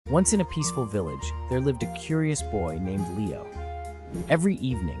Once in a peaceful village, there lived a curious boy named Leo. Every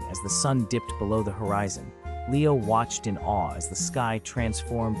evening, as the sun dipped below the horizon, Leo watched in awe as the sky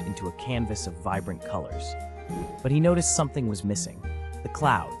transformed into a canvas of vibrant colors. But he noticed something was missing: the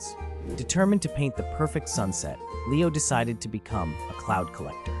clouds. Determined to paint the perfect sunset, Leo decided to become a cloud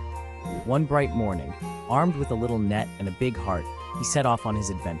collector. One bright morning, armed with a little net and a big heart, he set off on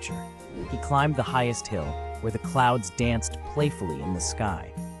his adventure. He climbed the highest hill, where the clouds danced playfully in the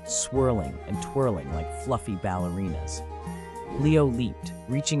sky, swirling and twirling like fluffy ballerinas. Leo leaped,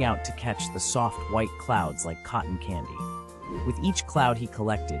 reaching out to catch the soft white clouds like cotton candy. With each cloud he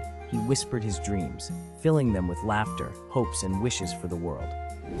collected, he whispered his dreams, filling them with laughter, hopes, and wishes for the world.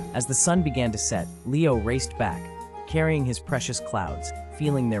 As the sun began to set, Leo raced back, carrying his precious clouds,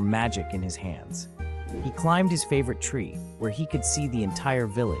 feeling their magic in his hands. He climbed his favorite tree, where he could see the entire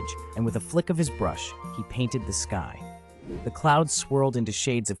village, and with a flick of his brush, he painted the sky. The clouds swirled into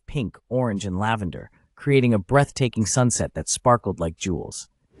shades of pink, orange, and lavender, creating a breathtaking sunset that sparkled like jewels.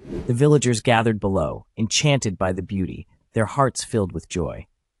 The villagers gathered below, enchanted by the beauty, their hearts filled with joy.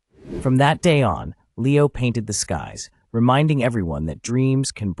 From that day on, Leo painted the skies, reminding everyone that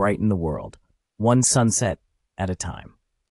dreams can brighten the world, one sunset at a time.